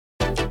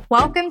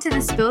Welcome to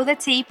the Spill the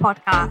Tea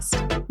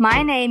podcast.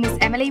 My name is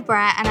Emily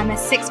Brett and I'm a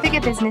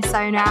six-figure business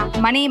owner,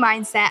 money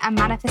mindset and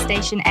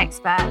manifestation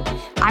expert.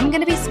 I'm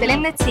going to be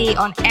spilling the tea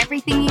on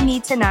everything you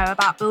need to know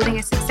about building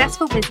a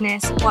successful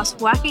business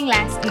whilst working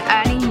less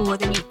and earning more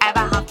than you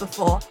ever have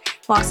before,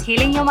 whilst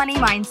healing your money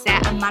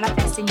mindset and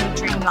manifesting your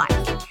dream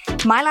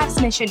life. My life's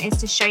mission is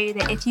to show you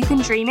that if you can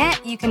dream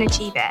it, you can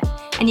achieve it,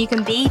 and you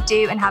can be,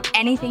 do, and have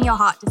anything your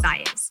heart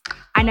desires.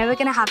 I know we're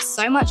going to have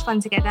so much fun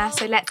together,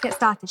 so let's get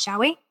started, shall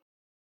we?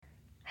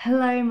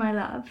 Hello, my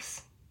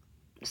loves.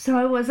 So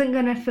I wasn't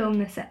going to film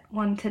this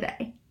one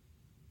today.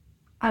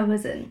 I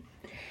wasn't.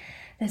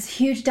 This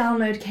huge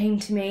download came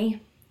to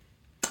me,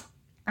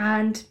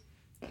 and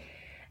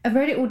I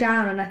wrote it all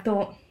down, and I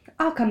thought,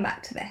 I'll come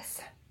back to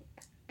this.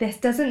 This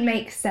doesn't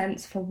make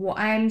sense for what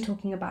I am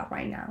talking about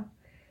right now.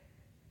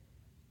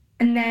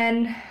 And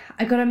then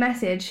I got a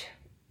message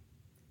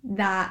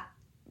that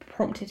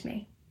prompted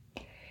me.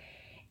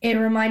 It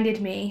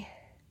reminded me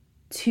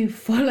to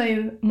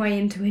follow my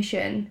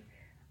intuition,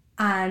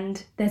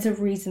 and there's a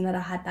reason that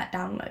I had that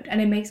download, and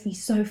it makes me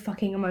so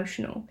fucking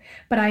emotional.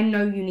 But I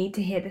know you need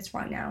to hear this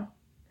right now.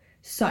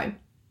 So,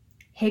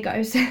 here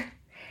goes.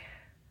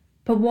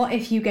 But what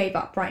if you gave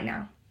up right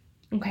now?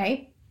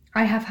 Okay?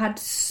 I have had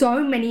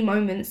so many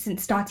moments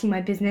since starting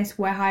my business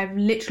where I've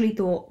literally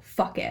thought,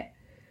 fuck it.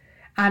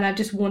 And I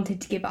just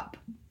wanted to give up.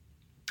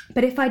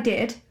 But if I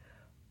did,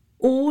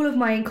 all of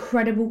my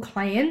incredible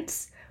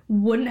clients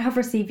wouldn't have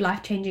received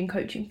life-changing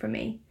coaching from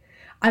me.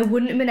 I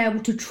wouldn't have been able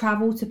to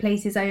travel to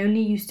places I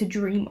only used to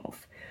dream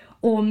of,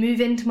 or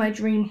move into my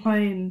dream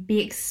home, be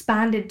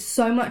expanded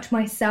so much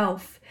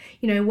myself,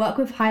 work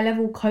with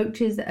high-level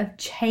coaches that have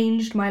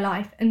changed my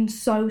life, and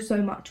so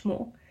much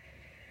more.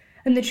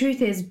 And the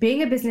truth is,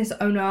 being a business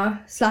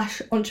owner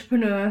 /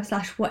 entrepreneur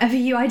 / whatever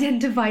you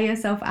identify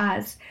yourself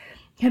as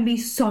can be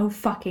so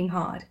fucking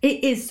hard.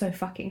 It is so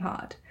fucking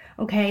hard,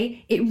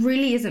 okay? It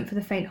really isn't for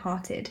the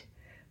faint-hearted.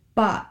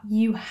 But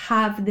you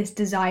have this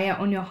desire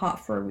on your heart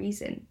for a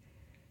reason.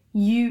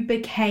 You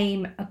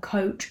became a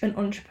coach, an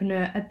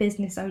entrepreneur, a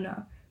business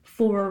owner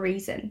for a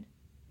reason.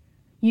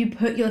 You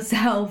put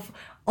yourself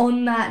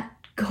on that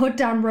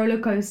goddamn roller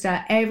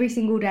coaster every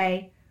single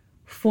day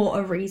for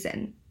a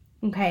reason,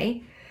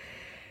 okay?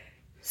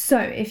 So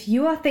if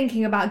you are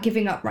thinking about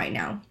giving up right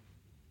now,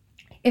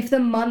 if the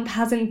month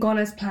hasn't gone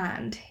as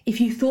planned, if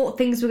you thought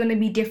things were going to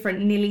be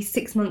different nearly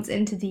 6 months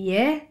into the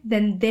year,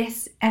 then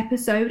this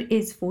episode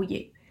is for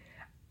you.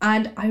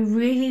 And I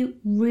really,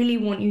 really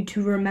want you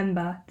to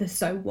remember the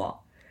so what,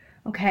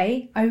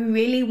 okay? I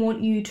really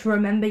want you to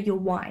remember your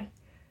why,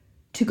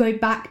 to go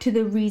back to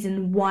the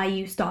reason why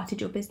you started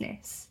your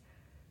business.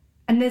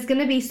 And there's going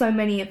to be so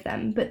many of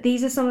them, but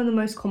these are some of the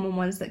most common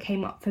ones that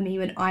came up for me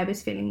when I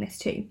was feeling this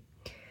too.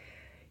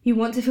 You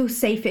want to feel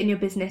safer in your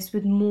business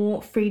with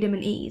more freedom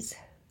and ease.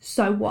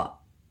 So what?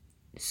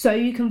 So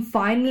you can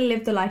finally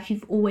live the life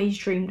you've always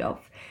dreamed of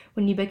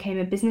when you became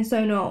a business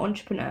owner or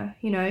entrepreneur.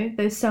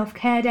 Those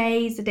self-care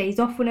days, the days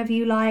off whenever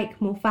you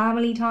like, more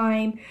family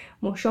time,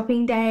 more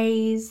shopping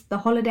days, the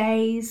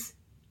holidays,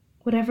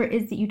 whatever it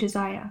is that you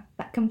desire,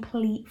 that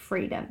complete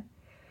freedom.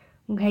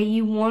 Okay,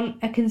 you want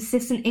a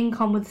consistent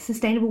income with a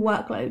sustainable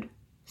workload.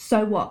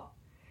 So what?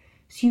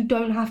 So you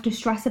don't have to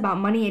stress about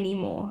money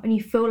anymore, and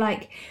you feel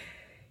like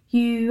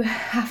you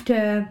have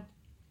to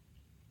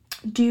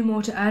do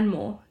more to earn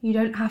more. You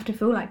don't have to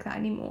feel like that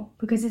anymore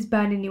because it's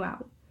burning you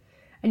out.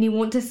 And you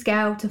want to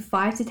scale to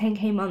 5 to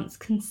 10k months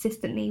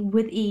consistently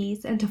with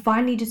ease, and to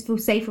finally just feel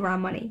safe around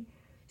money.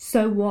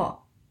 So what?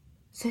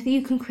 So that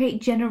you can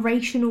create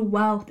generational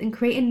wealth and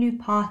create a new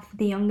path for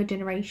the younger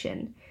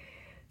generation.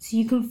 So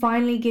you can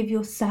finally give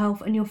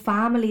yourself and your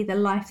family the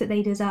life that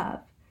they deserve.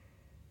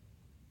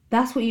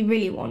 That's what you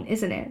really want,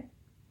 isn't it?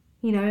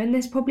 And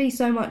there's probably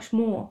so much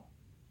more.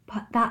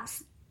 But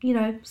that's,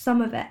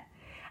 some of it.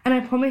 And I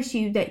promise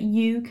you that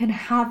you can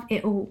have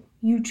it all.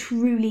 You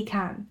truly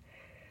can.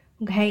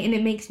 Okay? And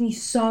it makes me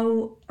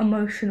so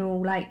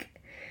emotional,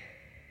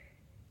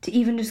 to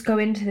even just go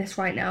into this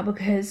right now,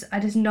 because I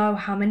just know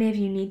how many of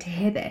you need to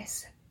hear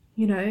this,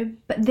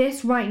 But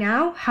this right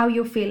now, how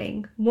you're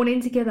feeling,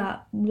 wanting to give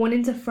up,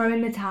 wanting to throw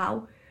in the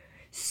towel,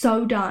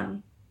 so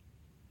done.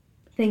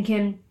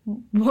 Thinking,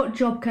 what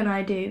job can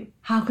I do?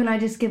 How can I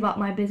just give up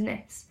my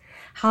business?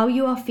 How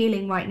you are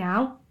feeling right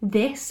now,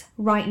 this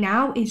right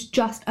now is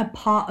just a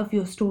part of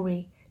your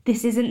story.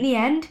 This isn't the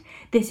end.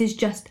 This is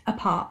just a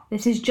part.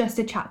 This is just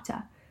a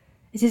chapter.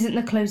 This isn't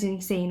the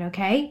closing scene,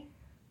 okay?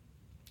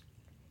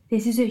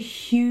 This is a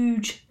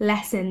huge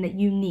lesson that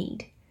you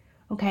need,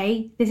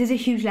 okay? This is a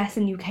huge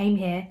lesson you came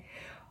here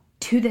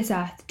to this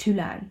earth to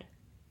learn.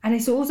 And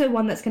it's also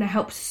one that's going to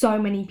help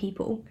so many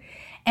people.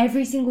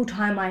 Every single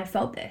time I have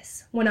felt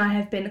this, when I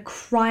have been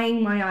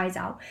crying my eyes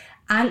out,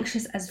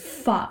 anxious as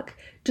fuck,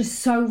 just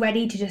so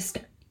ready to just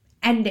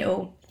end it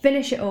all,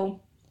 finish it all,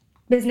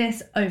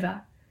 business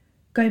over,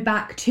 go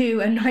back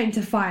to a 9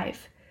 to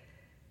 5.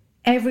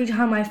 Every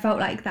time I felt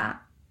like that,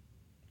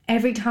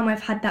 every time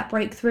I've had that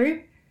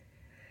breakdown,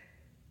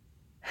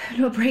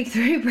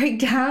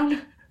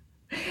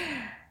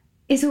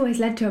 it's always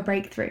led to a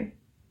breakthrough.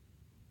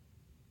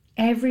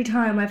 every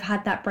time I've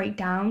had that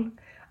breakdown,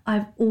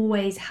 I've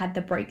always had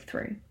the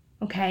breakthrough,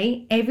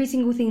 okay? Every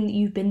single thing that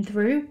you've been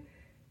through,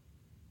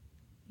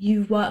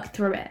 you've worked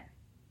through it.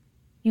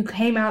 You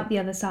came out the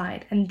other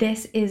side, and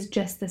this is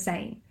just the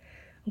same,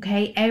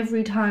 okay?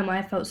 Every time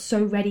I felt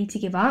so ready to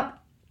give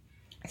up,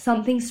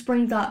 something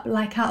springs up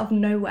like out of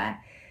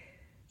nowhere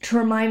to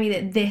remind me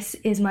that this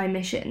is my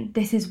mission.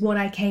 This is what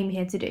I came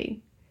here to do,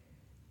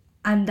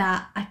 and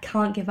that I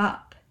can't give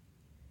up.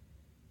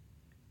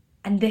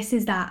 And this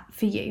is that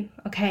for you,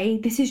 okay?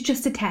 This is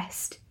just a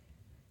test.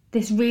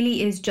 This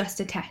really is just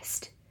a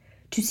test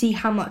to see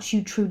how much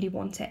you truly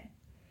want it.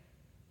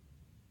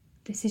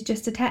 This is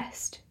just a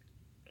test.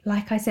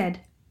 Like I said,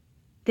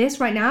 this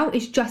right now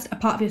is just a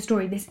part of your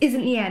story. This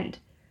isn't the end.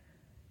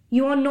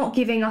 You are not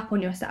giving up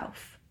on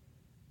yourself.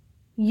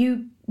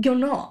 You're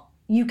not.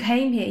 You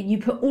came here. You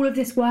put all of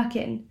this work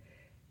in.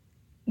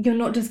 You're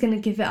not just going to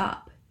give it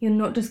up. You're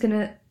not just going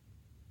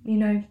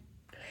to,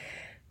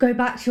 go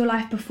back to your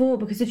life before,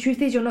 because the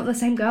truth is you're not the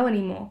same girl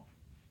anymore.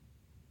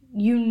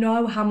 You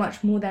know how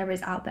much more there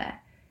is out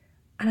there.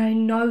 And I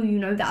know you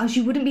know that, else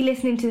you wouldn't be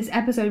listening to this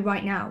episode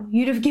right now.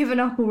 You'd have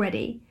given up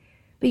already.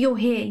 But you're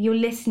here, you're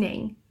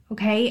listening,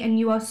 okay? And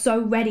you are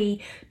so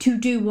ready to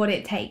do what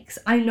it takes.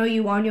 I know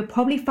you are, and you're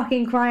probably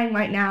fucking crying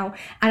right now,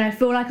 and I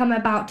feel like I'm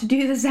about to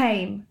do the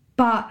same.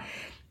 But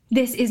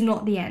this is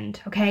not the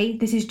end, okay?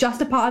 This is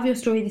just a part of your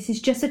story. This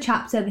is just a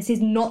chapter. This is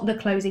not the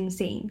closing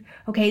scene,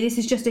 okay? This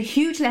is just a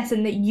huge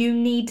lesson that you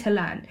need to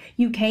learn.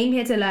 You came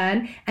here to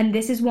learn, and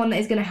this is one that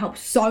is going to help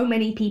so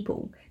many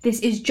people. This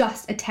is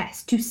just a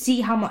test to see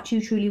how much you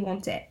truly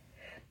want it,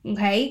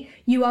 okay?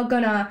 You are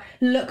going to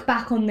look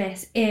back on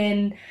this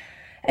in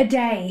a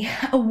day,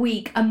 a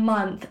week, a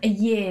month, a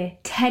year,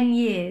 10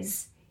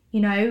 years,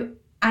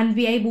 and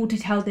be able to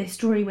tell this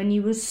story when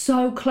you were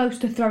so close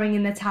to throwing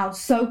in the towel,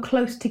 so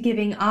close to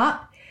giving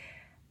up,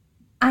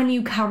 and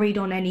you carried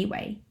on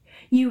anyway.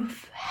 You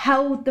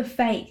held the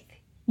faith.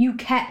 You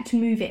kept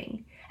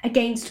moving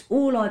against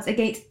all odds,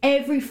 against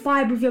every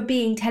fibre of your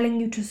being telling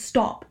you to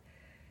stop.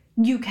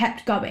 You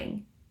kept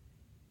going.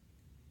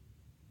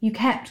 You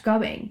kept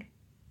going.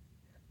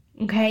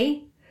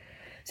 Okay?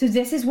 So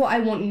this is what I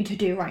want you to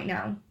do right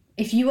now.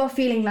 If you are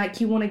feeling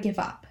like you want to give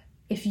up,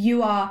 if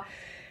you are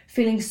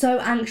feeling so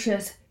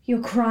anxious,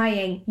 you're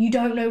crying, you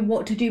don't know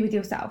what to do with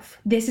yourself,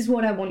 this is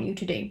what I want you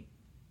to do.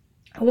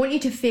 I want you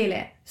to feel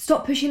it.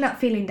 Stop pushing that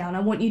feeling down.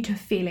 I want you to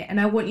feel it,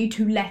 and I want you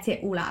to let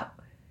it all out.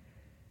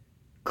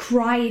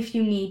 Cry if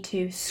you need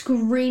to.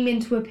 Scream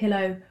into a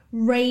pillow.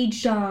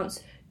 Rage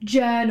dance.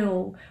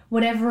 Journal.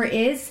 Whatever it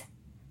is,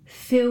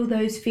 feel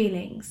those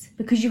feelings,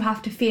 because you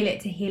have to feel it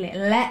to heal it.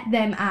 Let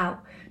them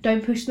out.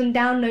 Don't push them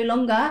down no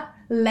longer.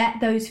 Let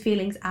those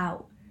feelings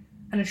out.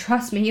 And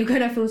trust me, you're going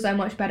to feel so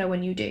much better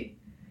when you do.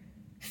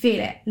 Feel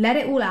it. Let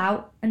it all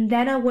out. And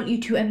then I want you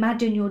to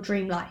imagine your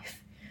dream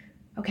life.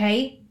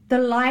 Okay? The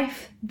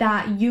life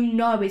that you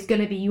know is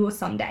going to be yours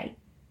someday.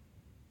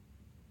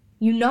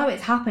 You know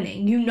it's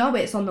happening. You know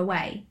it's on the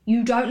way.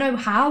 You don't know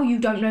how, you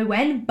don't know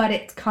when, but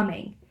it's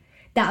coming.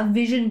 That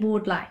vision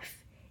board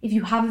life. If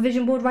you have a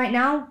vision board right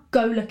now,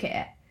 go look at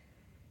it.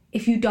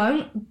 If you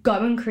don't,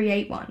 go and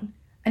create one.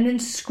 And then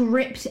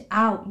script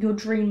out your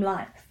dream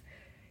life.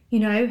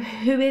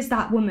 Who is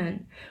that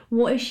woman?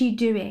 What is she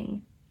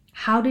doing?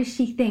 How does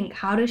she think?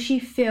 How does she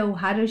feel?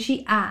 How does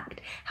she act?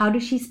 How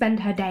does she spend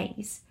her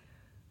days?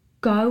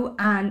 Go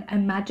and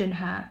imagine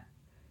her.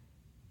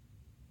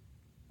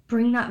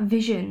 Bring that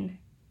vision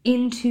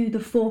into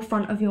the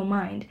forefront of your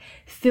mind.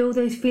 Feel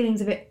those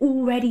feelings of it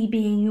already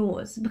being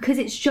yours, because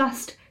it's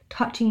just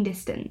touching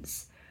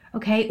distance,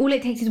 okay? All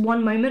it takes is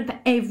one moment for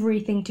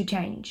everything to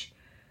change.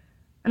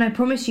 And I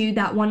promise you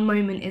that one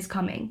moment is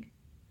coming.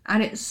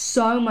 And it's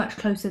so much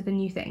closer than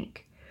you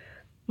think.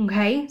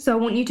 Okay? So I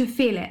want you to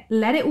feel it.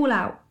 Let it all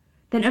out.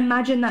 Then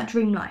imagine that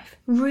dream life.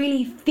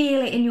 Really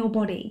feel it in your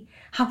body.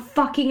 How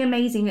fucking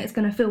amazing it's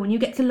going to feel when you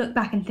get to look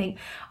back and think,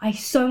 I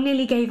so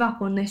nearly gave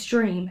up on this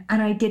dream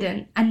and I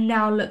didn't. And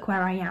now look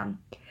where I am.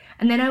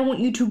 And then I want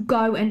you to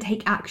go and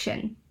take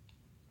action.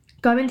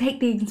 Go and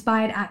take the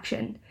inspired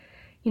action.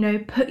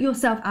 Put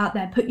yourself out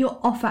there. Put your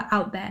offer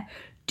out there.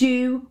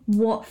 Do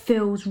what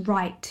feels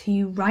right to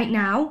you right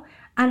now.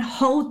 And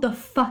hold the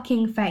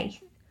fucking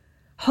faith.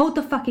 Hold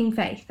the fucking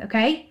faith,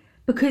 okay?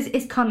 Because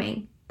it's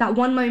coming. That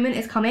one moment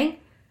is coming.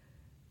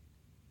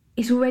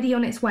 It's already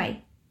on its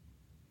way.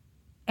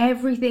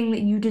 Everything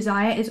that you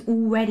desire is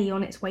already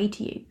on its way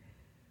to you.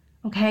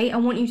 Okay? I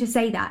want you to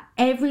say that.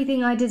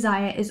 Everything I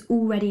desire is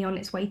already on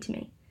its way to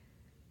me.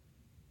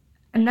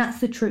 And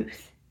that's the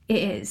truth. It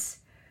is.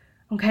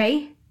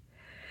 Okay?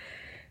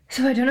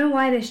 So I don't know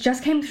why this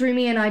just came through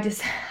me and I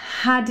just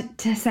had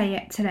to say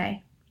it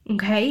today.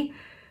 Okay?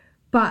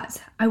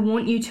 But I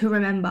want you to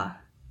remember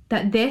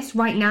that this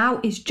right now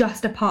is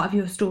just a part of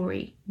your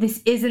story.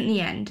 This isn't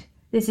the end.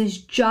 This is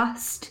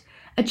just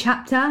a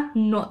chapter,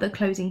 not the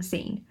closing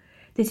scene.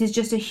 This is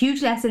just a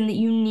huge lesson that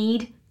you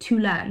need to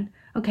learn.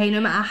 Okay,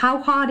 no matter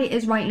how hard it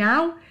is right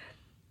now,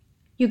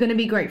 you're going to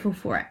be grateful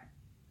for it.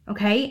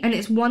 okay? And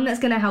it's one that's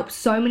going to help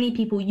so many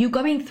people. You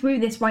going through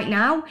this right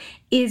now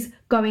is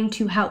going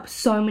to help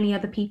so many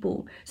other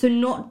people. So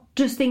not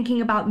just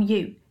thinking about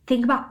you.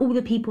 Think about all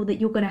the people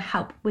that you're going to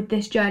help with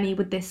this journey,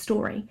 with this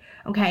story,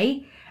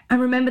 okay? And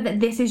remember that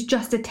this is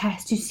just a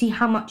test to see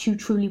how much you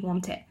truly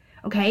want it,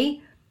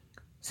 okay?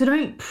 So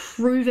don't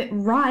prove it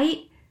right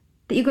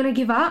that you're going to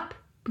give up,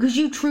 because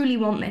you truly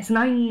want this, and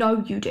I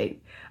know you do,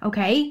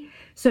 okay?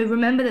 So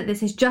remember that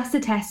this is just a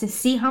test to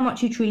see how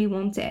much you truly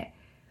want it.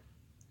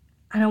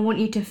 And I want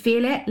you to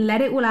feel it,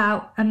 let it all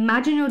out,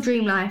 imagine your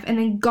dream life, and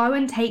then go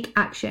and take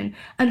action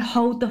and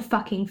hold the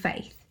fucking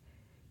faith.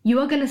 You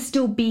are going to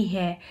still be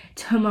here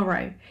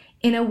tomorrow,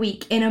 in a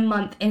week, in a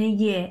month, in a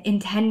year, in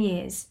 10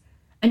 years.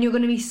 And you're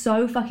going to be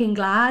so fucking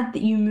glad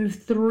that you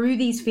moved through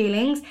these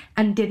feelings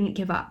and didn't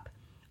give up.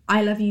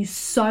 I love you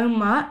so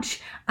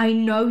much. I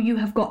know you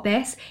have got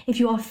this.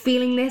 If you are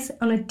feeling this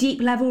on a deep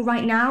level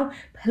right now,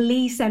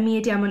 please send me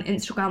a DM on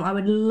Instagram. I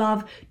would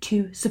love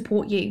to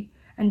support you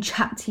and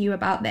chat to you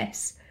about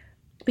this.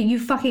 But you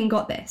fucking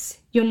got this.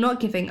 You're not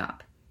giving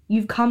up.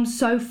 You've come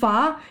so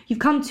far. You've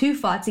come too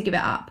far to give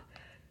it up.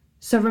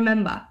 So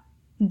remember,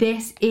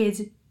 this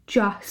is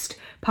just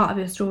part of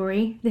your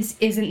story. This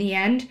isn't the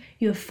end.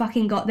 You have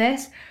fucking got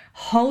this.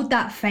 Hold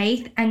that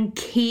faith and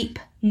keep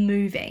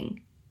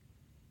moving.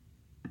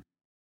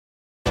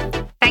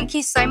 Thank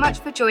you so much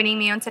for joining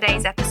me on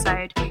today's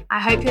episode. I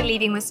hope you're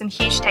leaving with some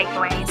huge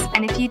takeaways.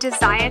 And if you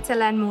desire to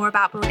learn more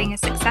about building a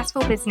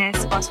successful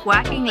business whilst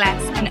working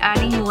less and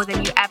earning more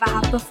than you ever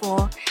have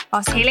before,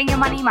 whilst healing your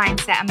money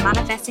mindset and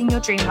manifesting your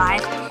dream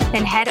life,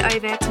 then head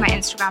over to my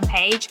Instagram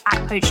page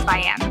at Coached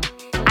by Em.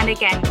 And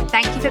again,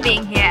 thank you for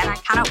being here, and I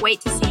cannot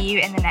wait to see you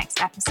in the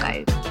next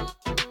episode.